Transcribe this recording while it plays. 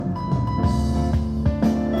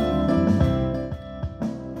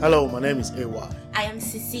Hello, my name is AY. I am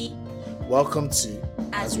Sisi. Welcome to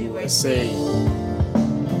As We Were Saying.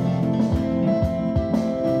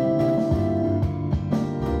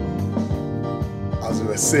 As we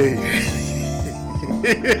were saying.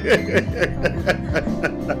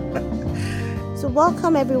 So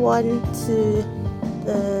welcome everyone to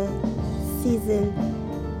the season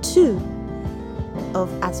 2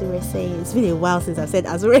 of As We Were Saying. It's been a while since I've said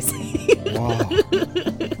As We Were Saying. Wow.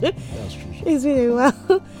 That's true. It's been a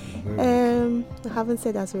while. I haven't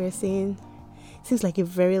said As We Were Saying. Seems like a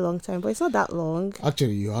very long time, but it's not that long.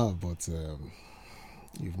 Actually, you have, but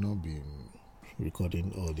you've not been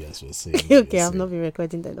recording all the As We Were Saying. Okay, I've not been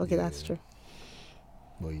recording that. Okay, that's true.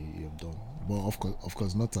 But you've done. But of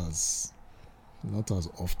course, not as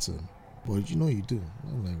often. But you do.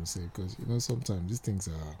 I'm not even say because sometimes these things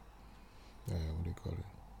are what do you call it?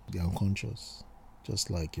 They're unconscious, just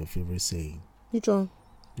like your favorite saying. Which one?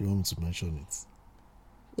 You want me to mention it?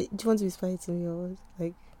 Do you want to whisper it to me or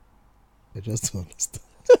like? I just don't understand.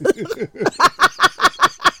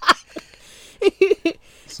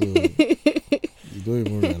 So you don't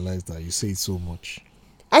even realize that you say it so much.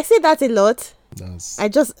 I say that a lot. I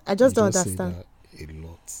just don't say understand. that a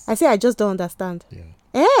lot. I say I just don't understand. Yeah.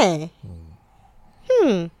 Eh?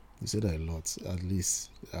 You say that a lot. At least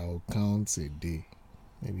I'll count a day,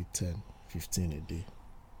 maybe 10, 15 a day.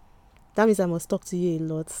 That means I must talk to you a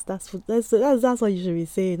lot. That's what you should be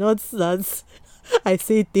saying. Not that I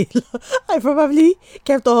say it a lot. I probably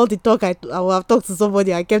kept all the talk I will have talked to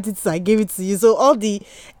somebody. I kept it. I gave it to you. So all the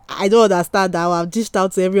I don't understand that I will have dished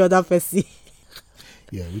out to every other person.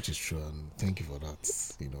 Yeah, which is true, and thank you for that.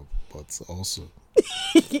 But also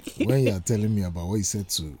when you are telling me about what you said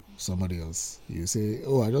to somebody else, you say,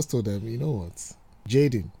 "Oh, I just told them." You know what,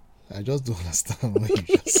 Jaden? I just don't understand what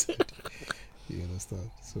you just said. You understand?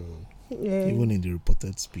 So even in the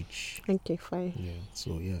reported speech. Okay, fine. Yeah.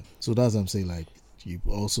 So that's what I'm saying. Like you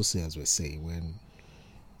also say as we're saying when.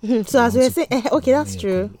 So as we were saying, okay, that's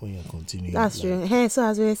true. When you're continuing, that's true. Hey, so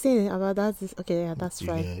as we were saying about that, okay, yeah, that's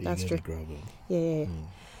right. That's true. Yeah.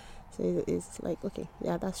 So it's like okay,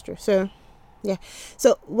 yeah, that's true. So, yeah.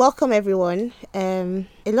 So welcome everyone. A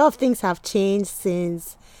lot of things have changed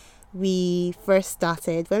since we first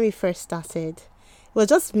started. When we first started, it was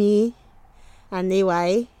just me and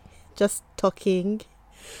AY just talking,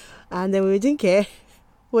 and then we didn't care.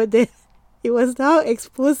 But then it was now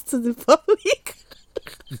exposed to the public.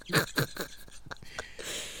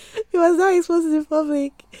 It was now exposed to the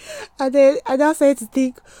public, and then I now started to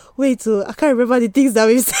think, wait, so I can't remember the things that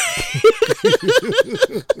we've said.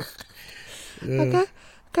 I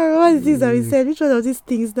can't remember the things that we said. Which one of these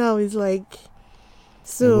things now is like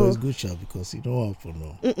so? It was good, Sha, because you know what happened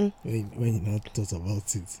now. When you now thought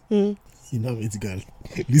about it, you now need to go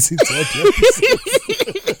listen to all the episodes.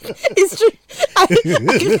 It's true.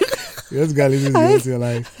 You just gotta listen to it. You're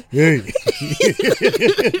like, hey.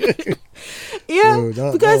 Yeah,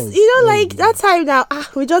 so because that time now,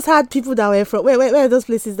 we just had people that were from where are those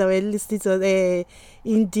places that were listening to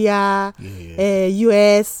India,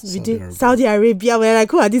 US, Saudi Arabia. We're like,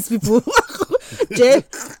 who are these people? Did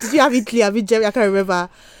you have Italy? I mean, Germany, I can't remember.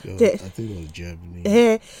 I think it was Germany.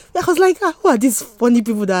 I was like, who are these funny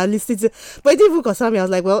people that are listening to? But it didn't even concern me. I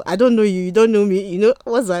was like, well, I don't know you. You don't know me.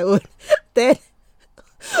 What's my own? Then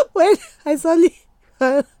when I suddenly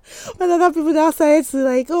when other people now started to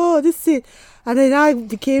like, oh, this is it, and then now it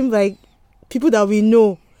became like people that we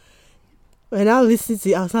know. When I listened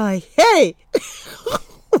to it, I was like, hey,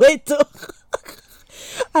 wait,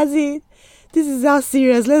 as in, this is how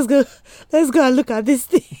serious. Let's go and look at this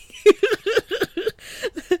thing.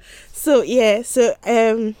 So it's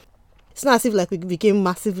not as if like we became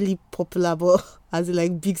massively popular, but as in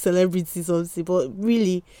like big celebrities or something, but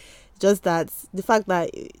really just that the fact that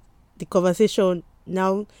the conversation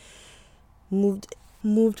now moved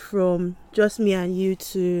from just me and you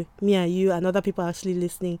to me and you and other people actually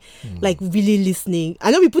listening, like really listening. I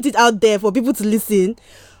know we put it out there for people to listen,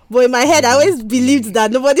 but in my head I always believed that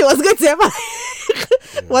nobody was going to ever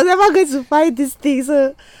going to find this thing.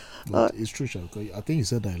 So it's true, I think you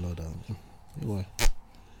said that a lot. Anyway,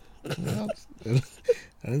 I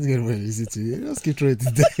don't get anybody listen to you. Just keep trying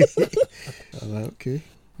today. I'm like, okay,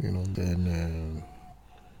 then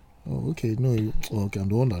okay, no, okay, I'm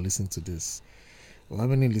the one that listened to this. Well, how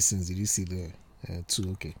many listens did you see there?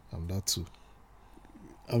 2. Okay, I'm that 2.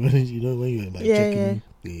 I mean, when you're like checking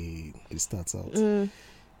the stats out,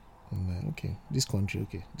 I'm like, okay, this country,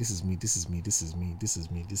 okay, this is me.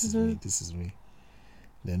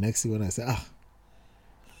 The next thing when I say,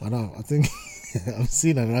 but now I think I'm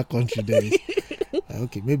seeing another country there.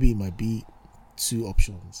 Okay, maybe it might be 2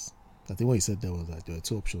 options. I think what you said there was that there were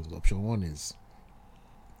 2 options. Option 1 is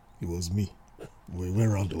it was me. We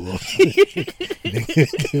went around the world. Then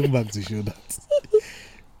came back to show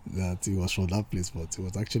that it was from that place, but it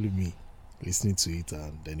was actually me listening to it,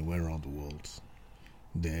 and then it went around the world.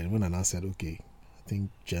 Then when I now said, okay, I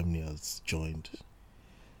think Germany has joined.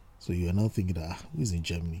 So you are now thinking that who is in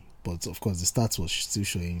Germany? But of course the stats was still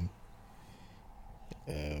showing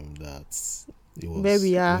that it was where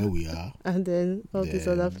we are, and then all these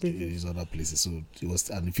other places. So it was,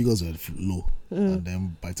 and the figures were low. And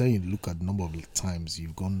then by the time you look at the number of times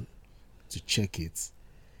you've gone to check it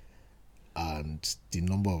and the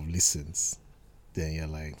number of listens, then you're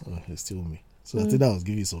like, oh, it's still me. So I think that was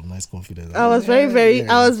giving you some nice confidence. I was I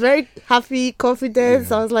was very happy, confident.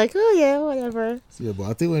 I was like, oh yeah, whatever. So, yeah, but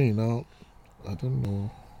I think when you now, I don't know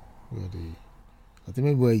where I think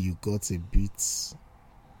maybe where you got a bit,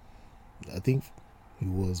 I think it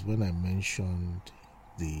was when I mentioned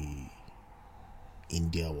the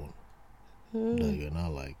India one that you're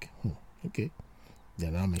now like, okay.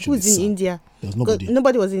 Then I mentioned who's in India? There was nobody.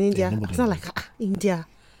 Nobody was in India. It's not like India.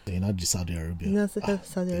 Then not Saudi Arabia.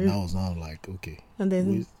 Saudi Arabia. Then I was now like, okay. And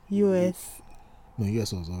then US. No,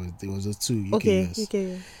 US was always, there was just two, UK, okay, US. UK,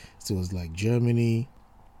 yeah. So it was like Germany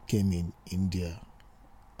came in, India,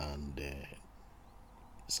 and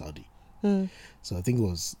Saudi. So I think it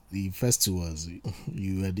was, the first two was,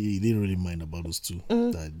 you didn't really mind about those two.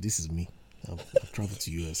 That this is me. I've traveled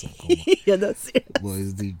to US and come back. Yeah, that's it. But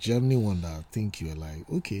it's the Germany one that I think you're like,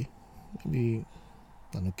 okay, maybe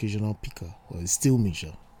an occasional picker. Or it's still me,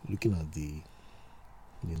 sure, looking at the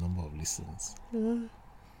number of listens.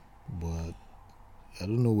 But I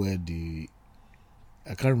don't know where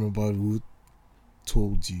I can't remember who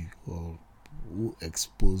told you or who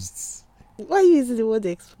exposed. Why are you using the word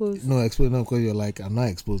exposed? No, exposed now because you're like, I'm not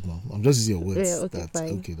exposed now. I'm just using your words. Yeah, okay,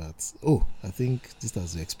 fine. That's, I think this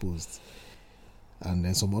has exposed. And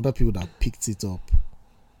then some other people that picked it up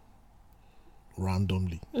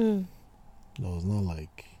randomly. That was not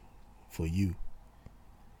like for you.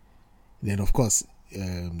 Then of course,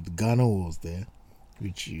 the Ghana was there,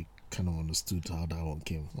 which you kind of understood how that one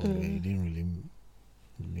came. It didn't really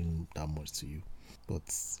mean that much to you. But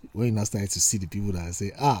when you now started to see the people that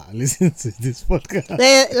say, listen to this podcast.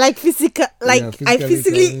 They're like physical,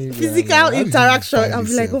 physical interaction. I'm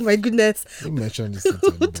like, oh my goodness. You mentioned this.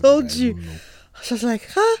 Who told you? I was like,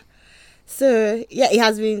 huh? So yeah,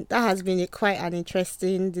 that has been quite an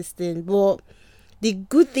interesting thing. But the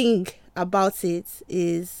good thing about it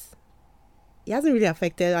is it hasn't really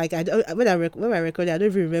affected. Like when I record it, I don't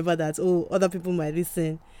even remember that other people might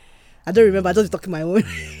listen. I don't remember. I just talking my own.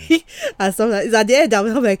 And sometimes it's at the end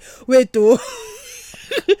I'm like, wait though.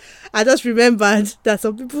 I just remembered that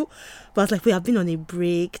some people, but I was like, we have been on a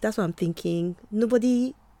break. That's what I'm thinking.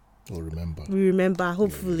 Nobody will remember. We remember,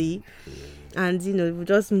 hopefully. And we'll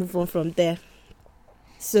just move on from there.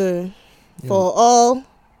 So for all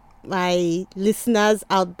my listeners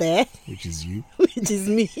out there, which is you, which is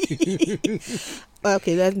me.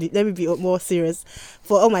 Okay, let me be more serious.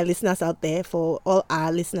 For all my listeners out there, for all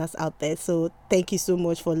our listeners out there, so thank you so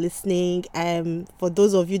much for listening. For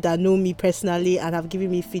those of you that know me personally and have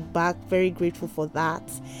given me feedback, very grateful for that.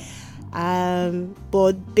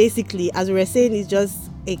 But basically, as we were saying, it's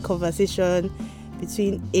just a conversation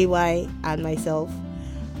between AY and myself,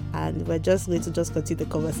 and we're just going to continue the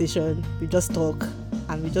conversation. We just talk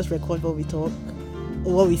and we just record what we talk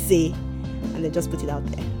or what we say, and then just put it out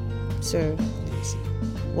there. So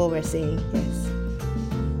what we're saying, yes.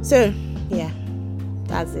 So yeah,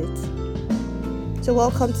 that's it. So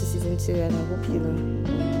welcome to season 2, and I hope you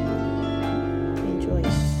enjoy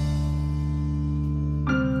it.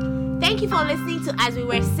 Thank you for listening to As We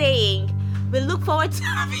Were Saying. We look forward to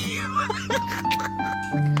having you.